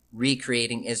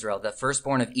recreating Israel. The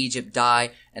firstborn of Egypt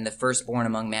die, and the firstborn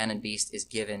among man and beast is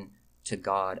given to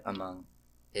God among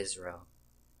Israel.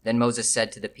 Then Moses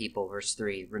said to the people, verse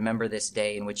 3, remember this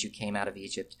day in which you came out of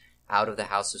Egypt, out of the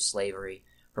house of slavery.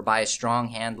 For by a strong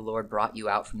hand the Lord brought you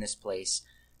out from this place.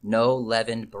 No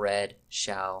leavened bread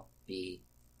shall be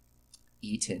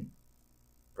eaten.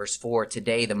 Verse 4,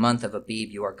 today, the month of Abib,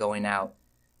 you are going out.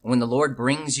 And when the Lord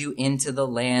brings you into the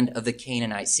land of the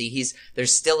Canaanites, see,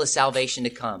 there's still a salvation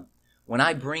to come. When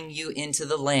I bring you into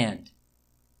the land,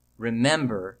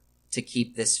 remember to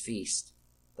keep this feast.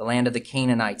 The land of the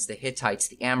Canaanites, the Hittites,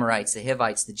 the Amorites, the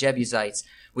Hivites, the Jebusites,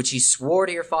 which he swore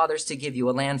to your fathers to give you,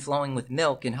 a land flowing with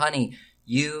milk and honey.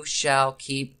 You shall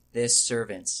keep this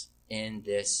servants in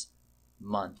this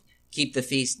month. Keep the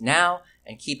feast now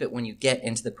and keep it when you get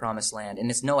into the promised land. And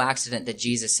it's no accident that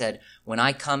Jesus said, when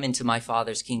I come into my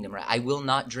Father's kingdom, right, I will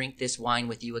not drink this wine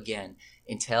with you again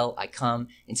until I come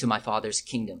into my Father's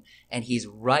kingdom. And he's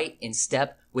right in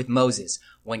step with Moses.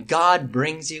 When God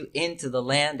brings you into the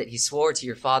land that he swore to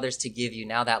your fathers to give you,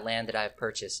 now that land that I have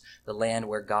purchased, the land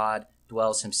where God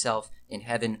dwells himself in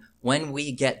heaven, when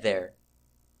we get there,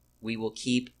 we will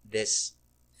keep this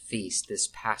feast, this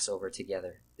Passover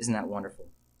together. Isn't that wonderful?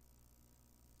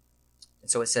 And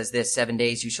so it says this, 7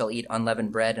 days you shall eat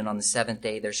unleavened bread, and on the seventh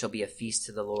day there shall be a feast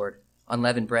to the Lord.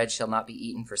 Unleavened bread shall not be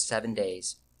eaten for 7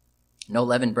 days. No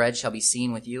leavened bread shall be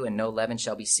seen with you, and no leaven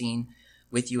shall be seen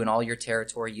with you in all your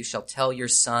territory. You shall tell your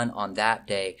son on that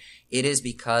day, it is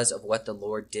because of what the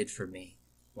Lord did for me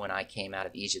when I came out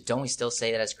of Egypt. Don't we still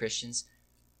say that as Christians?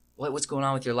 What's going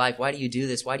on with your life? Why do you do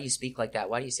this? Why do you speak like that?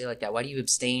 Why do you say like that? Why do you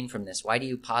abstain from this? Why do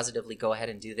you positively go ahead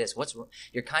and do this?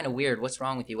 You're kind of weird. What's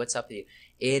wrong with you? What's up with you?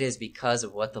 It is because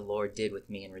of what the Lord did with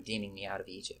me in redeeming me out of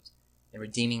Egypt and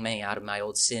redeeming me out of my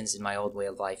old sins and my old way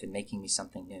of life and making me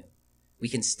something new. We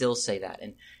can still say that.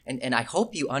 And I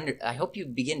hope you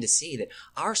begin to see that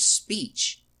our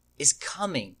speech is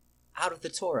coming out of the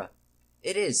Torah.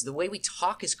 It is. The way we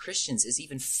talk as Christians is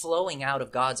even flowing out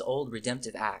of God's old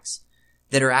redemptive acts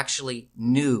that are actually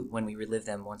new when we relive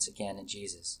them once again in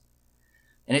Jesus.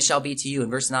 And it shall be to you, in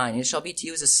verse 9, it shall be to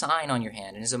you as a sign on your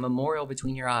hand and as a memorial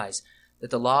between your eyes, that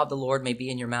the law of the Lord may be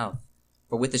in your mouth.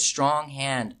 For with a strong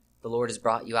hand the Lord has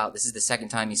brought you out. This is the second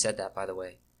time he said that, by the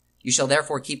way. You shall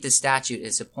therefore keep this statute at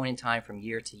its appointed time from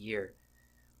year to year.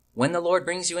 When the Lord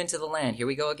brings you into the land, here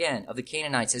we go again, of the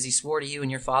Canaanites, as he swore to you and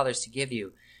your fathers to give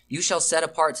you, you shall set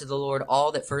apart to the Lord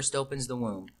all that first opens the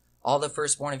womb. All the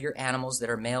firstborn of your animals that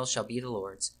are males shall be the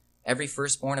Lord's. Every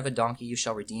firstborn of a donkey you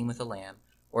shall redeem with a lamb,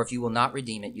 or if you will not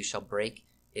redeem it, you shall break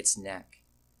its neck.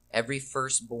 Every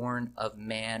firstborn of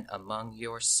man among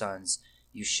your sons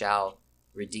you shall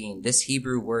redeem. This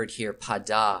Hebrew word here,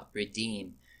 padah,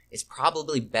 redeem, is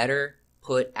probably better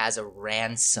put as a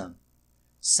ransom.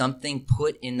 Something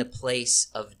put in the place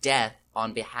of death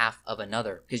on behalf of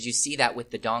another. Because you see that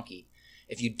with the donkey.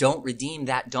 If you don't redeem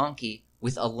that donkey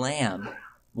with a lamb,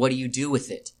 what do you do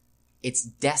with it? It's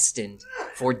destined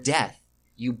for death.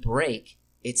 You break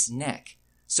its neck.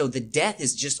 So the death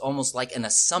is just almost like an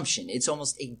assumption. It's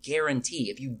almost a guarantee.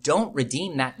 If you don't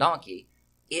redeem that donkey,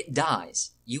 it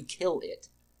dies. You kill it.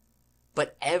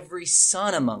 But every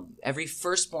son among you, every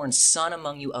firstborn son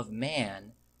among you of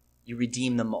man, you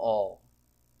redeem them all.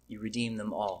 You redeem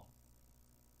them all.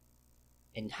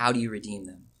 And how do you redeem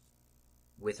them?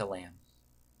 With a lamb,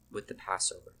 with the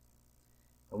Passover.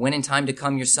 And when in time to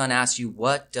come your son asks you,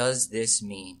 what does this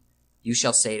mean? You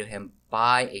shall say to him,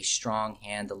 by a strong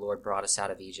hand the Lord brought us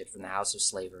out of Egypt from the house of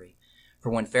slavery. For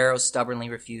when Pharaoh stubbornly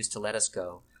refused to let us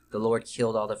go, the Lord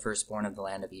killed all the firstborn of the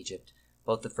land of Egypt,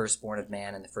 both the firstborn of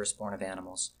man and the firstborn of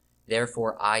animals.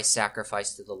 Therefore I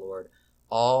sacrifice to the Lord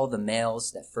all the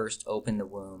males that first opened the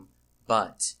womb,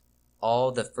 but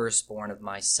all the firstborn of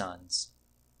my sons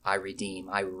I redeem,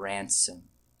 I ransom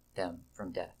them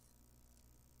from death.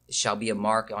 It shall be a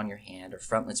mark on your hand or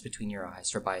frontlets between your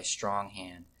eyes, for by a strong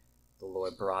hand the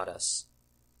Lord brought us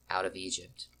out of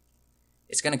Egypt.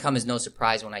 It's going to come as no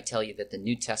surprise when I tell you that the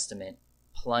New Testament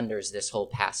plunders this whole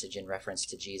passage in reference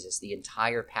to Jesus. The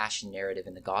entire passion narrative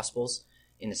in the Gospels,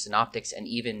 in the Synoptics, and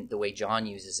even the way John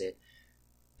uses it,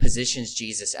 positions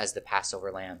Jesus as the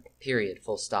Passover lamb, period,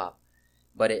 full stop.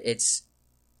 But it's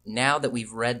now that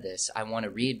we've read this, I want to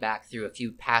read back through a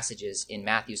few passages in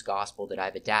Matthew's Gospel that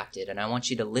I've adapted, and I want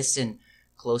you to listen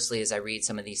closely as I read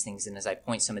some of these things and as I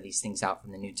point some of these things out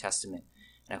from the New Testament.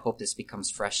 And I hope this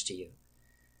becomes fresh to you.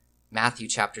 Matthew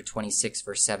chapter 26,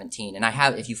 verse 17. And I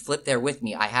have, if you flip there with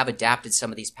me, I have adapted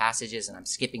some of these passages, and I'm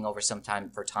skipping over some time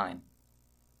for time.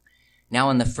 Now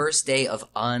on the first day of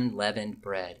unleavened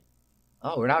bread.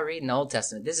 Oh, we're not reading the Old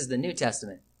Testament. This is the New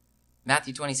Testament.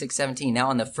 Matthew 26, 17. Now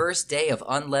on the first day of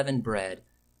unleavened bread,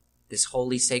 this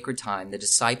holy sacred time, the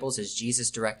disciples, as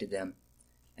Jesus directed them,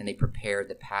 and they prepared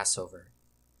the Passover.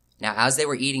 Now as they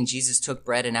were eating, Jesus took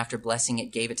bread, and after blessing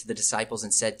it, gave it to the disciples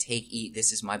and said, "Take, eat,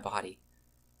 this is my body."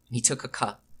 And he took a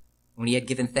cup. When he had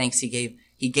given thanks, he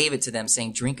gave it to them,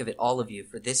 saying, "Drink of it, all of you,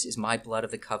 for this is my blood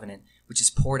of the covenant, which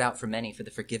is poured out for many for the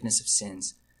forgiveness of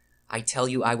sins. I tell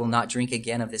you, I will not drink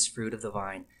again of this fruit of the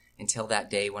vine until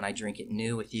that day when I drink it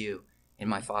new with you in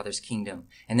my Father's kingdom."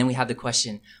 And then we have the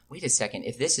question, wait a second,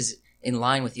 if this is in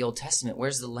line with the Old Testament,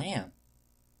 where's the lamb?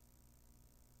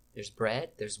 There's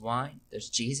bread, there's wine, there's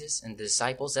Jesus and the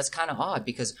disciples. That's kind of odd,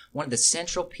 because one of the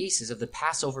central pieces of the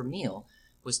Passover meal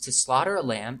was to slaughter a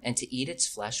lamb and to eat its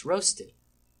flesh roasted.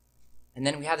 And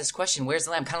then we have this question, where's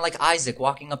the lamb? Kind of like Isaac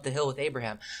walking up the hill with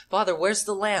Abraham. "Father, where's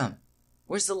the lamb?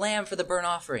 Where's the lamb for the burnt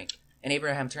offering?" And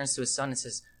Abraham turns to his son and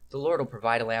says, "The Lord will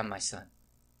provide a lamb, my son."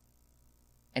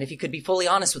 And if he could be fully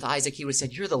honest with Isaac, he would have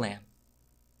said, "You're the lamb.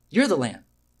 You're the lamb.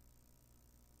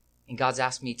 And God's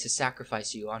asked me to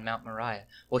sacrifice you on Mount Moriah."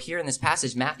 Well, here in this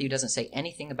passage, Matthew doesn't say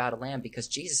anything about a lamb because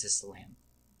Jesus is the lamb.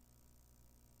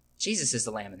 Jesus is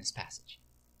the lamb in this passage.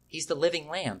 He's the living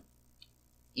lamb,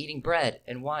 eating bread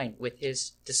and wine with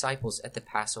his disciples at the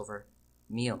Passover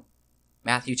meal.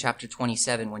 Matthew chapter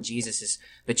 27, when Jesus is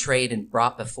betrayed and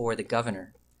brought before the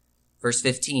governor. Verse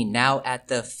 15, now at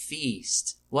the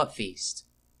feast. What feast?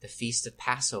 The feast of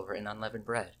Passover and unleavened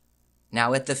bread.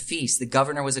 Now at the feast, the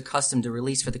governor was accustomed to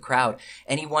release for the crowd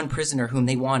any one prisoner whom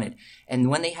they wanted. And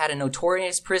when they had a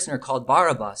notorious prisoner called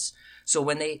Barabbas, so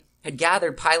when they had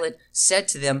gathered, Pilate said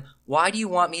to them, who do you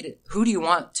want me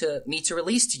to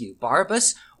release to you,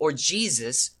 Barabbas or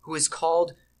Jesus, who is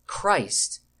called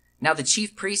Christ? Now the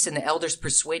chief priests and the elders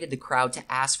persuaded the crowd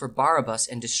to ask for Barabbas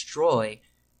and destroy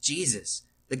Jesus.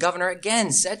 The governor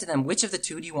again said to them, which of the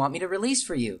two do you want me to release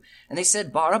for you? And they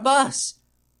said, Barabbas.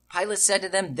 Pilate said to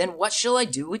them, then what shall I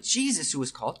do with Jesus, who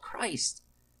is called Christ?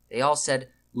 They all said,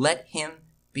 let him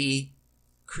be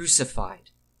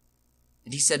crucified.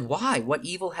 And he said, why? What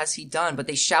evil has he done? But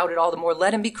they shouted all the more,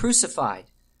 let him be crucified.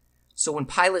 So when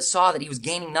Pilate saw that he was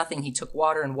gaining nothing, he took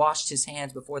water and washed his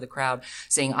hands before the crowd,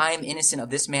 saying, I am innocent of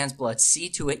this man's blood. See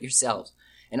to it yourselves.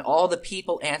 And all the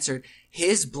people answered,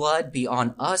 his blood be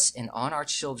on us and on our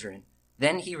children.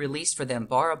 Then he released for them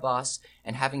Barabbas,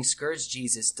 and having scourged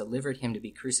Jesus, delivered him to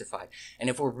be crucified. And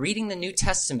if we're reading the New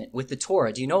Testament with the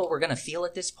Torah, do you know what we're going to feel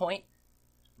at this point?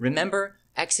 Remember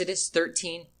Exodus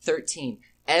 13:13.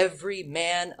 Every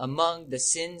man among the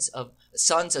sons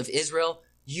of Israel,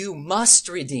 you must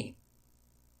redeem.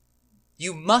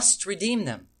 You must redeem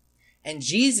them. And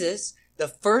Jesus, the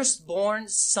firstborn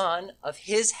son of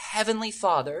his heavenly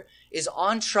Father, is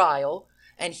on trial,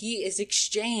 and he is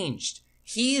exchanged.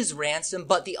 He is ransomed,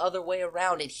 but the other way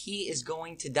around, and he is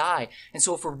going to die. And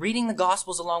so if we're reading the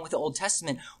Gospels along with the Old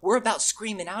Testament, we're about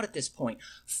screaming out at this point,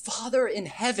 Father in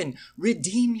heaven,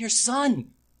 redeem your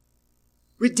son.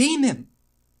 Redeem him.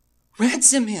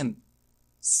 Ransom him.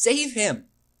 Save him.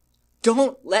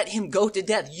 Don't let him go to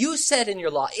death. You said in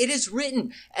your law, it is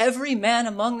written, every man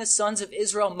among the sons of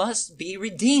Israel must be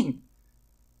redeemed.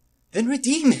 Then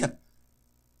redeem him.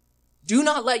 Do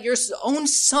not let your own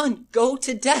son go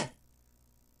to death.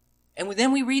 And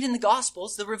then we read in the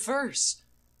Gospels the reverse.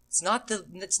 It's not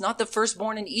the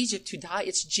firstborn in Egypt who died.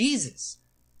 It's Jesus.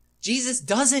 Jesus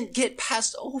doesn't get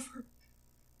passed over.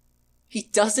 He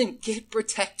doesn't get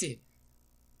protected.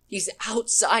 He's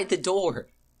outside the door.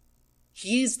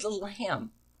 He's the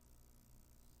Lamb.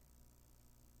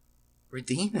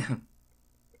 Redeem him.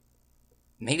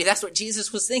 Maybe that's what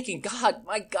Jesus was thinking. God,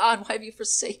 my God, why have you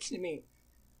forsaken me?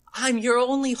 I'm your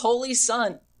only holy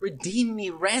son. Redeem me,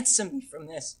 ransom me from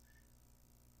this.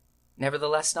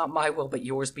 Nevertheless, not my will, but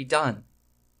yours be done.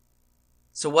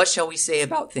 So what shall we say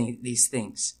about these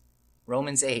things?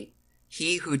 Romans 8.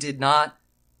 He who did not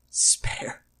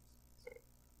spare.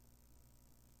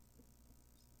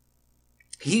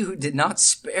 He who did not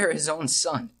spare his own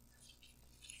son,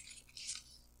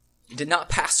 did not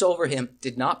pass over him,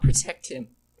 did not protect him,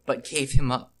 but gave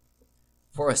him up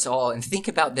for us all. And think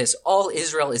about this. All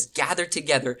Israel is gathered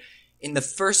together in the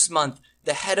first month,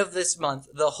 the head of this month,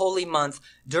 the holy month,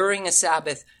 during a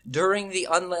Sabbath, during the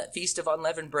Feast of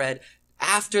Unleavened Bread,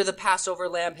 after the Passover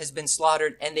lamb has been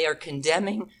slaughtered, and they are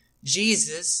condemning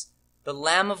Jesus, the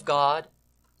Lamb of God,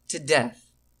 to death.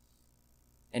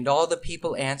 And all the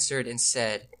people answered and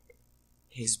said,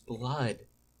 his blood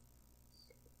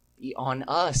be on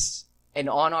us and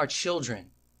on our children.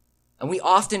 And we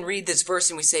often read this verse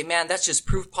and we say, man, that's just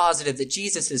proof positive that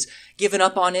Jesus has given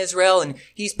up on Israel and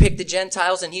he's picked the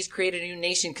Gentiles and he's created a new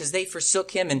nation because they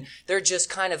forsook him and they're just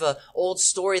kind of a old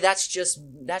story. That's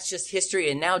just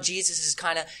history. And now Jesus is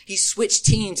he's switched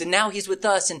teams and now he's with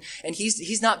us and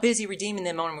he's not busy redeeming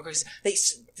them because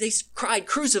they cried,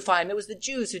 crucify him. It was the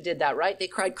Jews who did that, right? They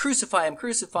cried, crucify him,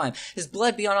 crucify him. His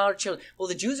blood be on our children. Well,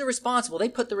 the Jews are responsible. They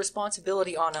put the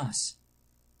responsibility on us.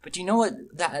 But do you know what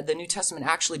the New Testament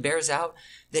actually bears out?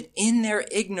 That in their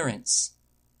ignorance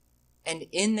and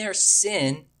in their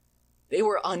sin, they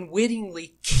were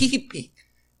unwittingly keeping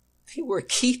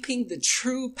the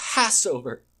true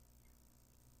Passover.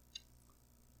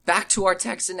 Back to our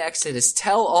text in Exodus.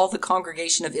 Tell all the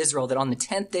congregation of Israel that on the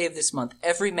 10th day of this month,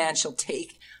 every man shall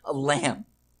take a lamb,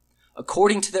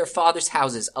 according to their father's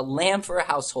houses, a lamb for a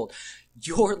household.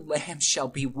 Your lamb shall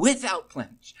be without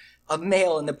blemish. A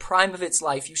male in the prime of its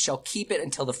life, you shall keep it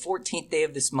until the 14th day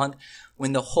of this month,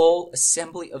 when the whole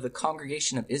assembly of the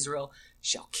congregation of Israel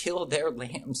shall kill their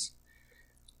lambs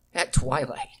at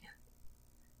twilight.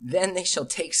 Then they shall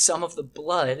take some of the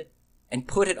blood and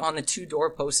put it on the 2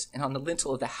 doorposts and on the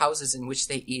lintel of the houses in which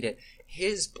they eat it.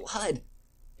 His blood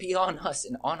be on us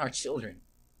and on our children.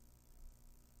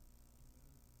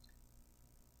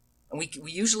 And we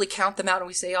usually count them out and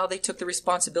we say, oh, they took the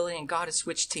responsibility and God has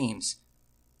switched teams.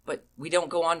 But we don't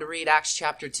go on to read Acts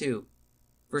chapter 2,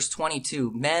 verse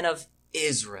 22. Men of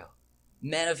Israel.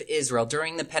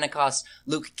 During the Pentecost,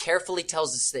 Luke carefully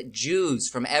tells us that Jews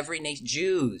from every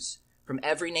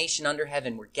nation under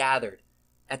heaven were gathered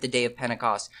at the day of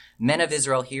Pentecost. Men of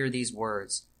Israel, hear these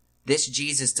words. This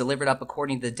Jesus, delivered up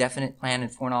according to the definite plan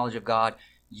and foreknowledge of God,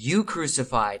 you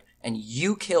crucified and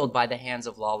you killed by the hands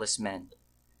of lawless men.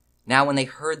 Now when they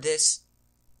heard this,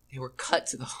 they were cut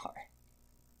to the heart.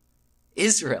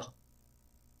 Israel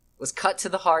was cut to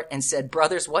the heart and said,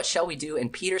 brothers, what shall we do?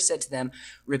 And Peter said to them,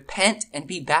 repent and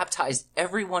be baptized,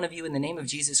 every one of you, in the name of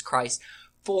Jesus Christ,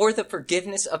 for the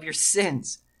forgiveness of your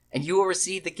sins. And you will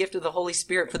receive the gift of the Holy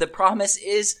Spirit, for the promise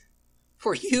is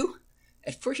for you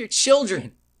and for your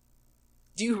children.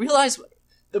 Do you realize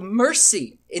the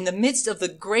mercy in the midst of the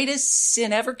greatest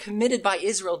sin ever committed by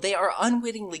Israel? They are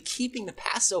unwittingly keeping the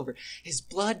Passover. His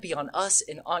blood be on us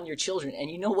and on your children.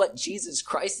 And you know what Jesus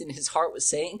Christ in his heart was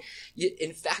saying?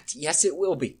 In fact, yes, it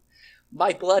will be.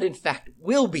 My blood, in fact,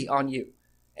 will be on you,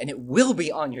 and it will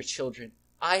be on your children.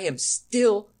 I am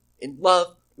still in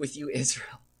love with you,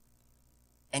 Israel.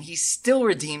 And he still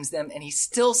redeems them, and he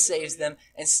still saves them,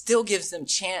 and still gives them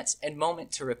chance and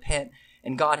moment to repent.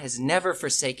 And God has never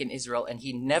forsaken Israel, and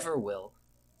he never will,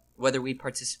 whether we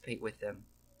participate with them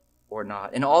or not.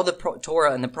 And all the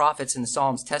Torah and the prophets and the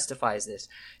Psalms testifies this.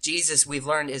 Jesus, we've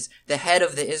learned, is the head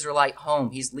of the Israelite home.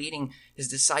 He's leading his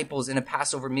disciples in a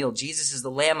Passover meal. Jesus is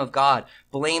the Lamb of God,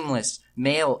 blameless,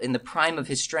 male, in the prime of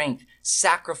his strength,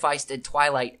 sacrificed at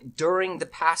twilight during the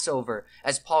Passover.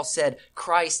 As Paul said,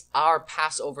 Christ, our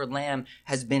Passover lamb,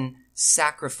 has been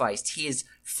sacrificed. His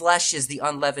flesh is the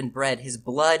unleavened bread. His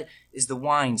blood is the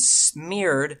wine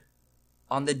smeared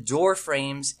on the door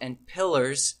frames and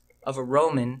pillars of a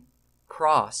Roman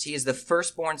cross. He is the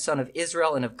firstborn son of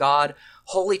Israel and of God,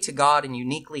 holy to God and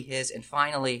uniquely his. And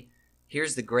finally,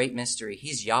 here's the great mystery.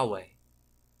 He's Yahweh.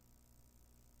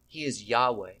 He is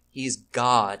Yahweh. He is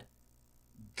God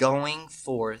going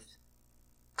forth,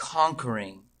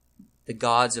 conquering the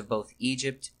gods of both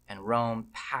Egypt and Rome,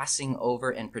 passing over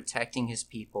and protecting his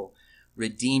people,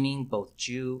 redeeming both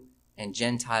Jew and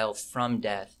Gentile from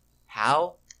death.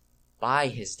 How? By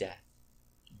his death.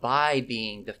 By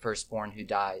being the firstborn who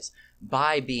dies.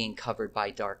 By being covered by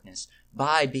darkness.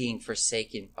 By being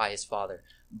forsaken by his Father.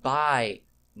 By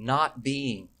not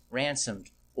being ransomed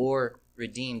or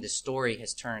redeemed. The story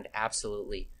has turned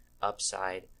absolutely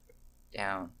upside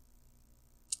down.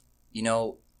 You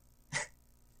know,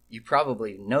 you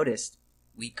probably noticed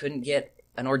we couldn't get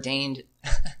an ordained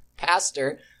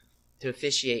pastor to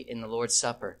officiate in the Lord's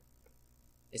Supper.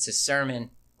 It's a sermon.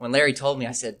 When Larry told me,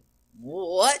 I said,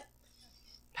 what?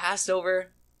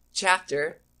 Passover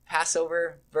chapter,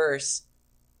 Passover verse,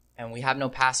 and we have no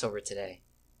Passover today.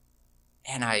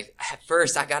 And at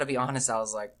first, I got to be honest, I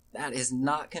was like, that is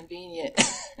not convenient.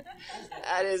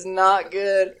 That is not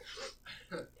good.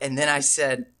 And then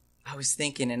I was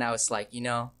thinking, and I was like,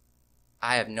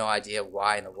 I have no idea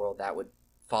why in the world that would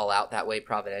fall out that way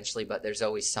providentially, but there's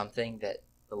always something that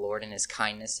the Lord in his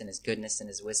kindness and his goodness and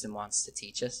his wisdom wants to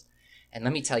teach us. And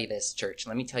let me tell you this, church,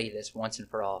 let me tell you this once and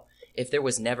for all. If there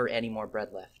was never any more bread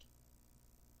left,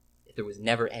 if there was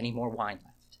never any more wine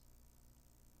left,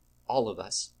 all of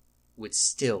us would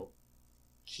still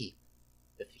keep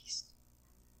the feast.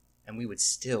 And we would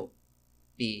still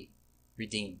be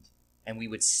redeemed. And we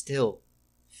would still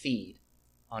feed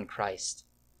on Christ,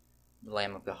 the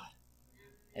Lamb of God.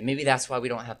 And maybe that's why we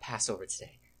don't have Passover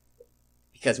today.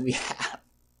 Because we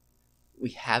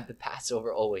have the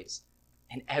Passover always.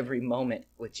 And every moment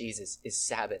with Jesus is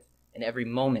Sabbath. And every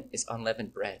moment is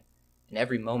unleavened bread. And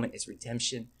every moment is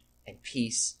redemption and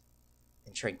peace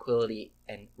and tranquility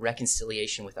and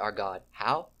reconciliation with our God.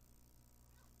 How?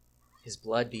 His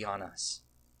blood be on us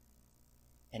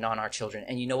and on our children.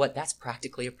 And you know what? That's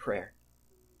practically a prayer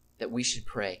that we should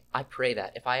pray. I pray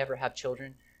that if I ever have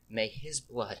children, may his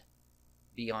blood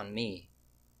be on me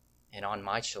and on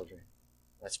my children.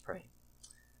 Let's pray.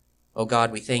 Oh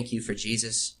God, we thank you for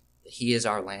Jesus, that he is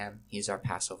our lamb. He is our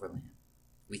Passover lamb.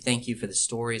 We thank you for the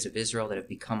stories of Israel that have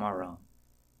become our own.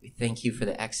 We thank you for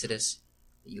the Exodus,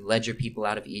 that you led your people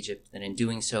out of Egypt, and in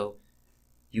doing so,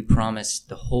 you promised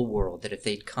the whole world that if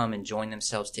they'd come and join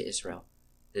themselves to Israel,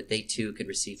 that they too could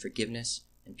receive forgiveness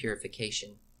and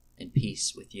purification and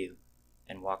peace with you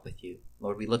and walk with you.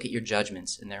 Lord, we look at your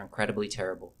judgments, and they're incredibly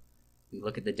terrible. We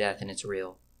look at the death, and it's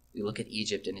real. We look at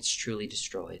Egypt, and it's truly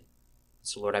destroyed.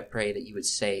 So, Lord, I pray that you would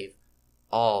save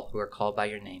all who are called by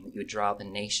your name, that you would draw the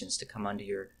nations to come under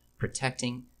your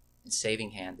protecting and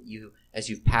saving hand, that you, as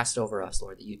you've passed over us,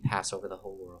 Lord, that you'd pass over the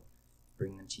whole world.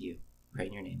 Bring them to you. Pray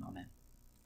in your name. Amen.